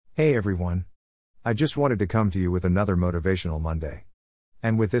Hey everyone. I just wanted to come to you with another Motivational Monday.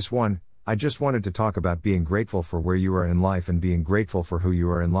 And with this one, I just wanted to talk about being grateful for where you are in life and being grateful for who you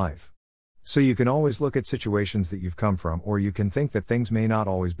are in life. So you can always look at situations that you've come from, or you can think that things may not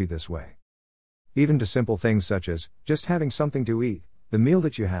always be this way. Even to simple things such as just having something to eat, the meal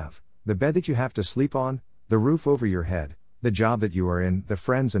that you have, the bed that you have to sleep on, the roof over your head, the job that you are in, the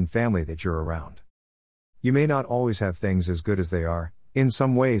friends and family that you're around. You may not always have things as good as they are, in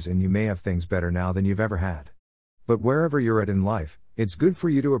some ways, and you may have things better now than you've ever had. But wherever you're at in life, it's good for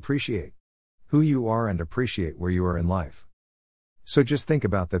you to appreciate who you are and appreciate where you are in life. So just think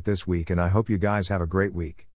about that this week, and I hope you guys have a great week.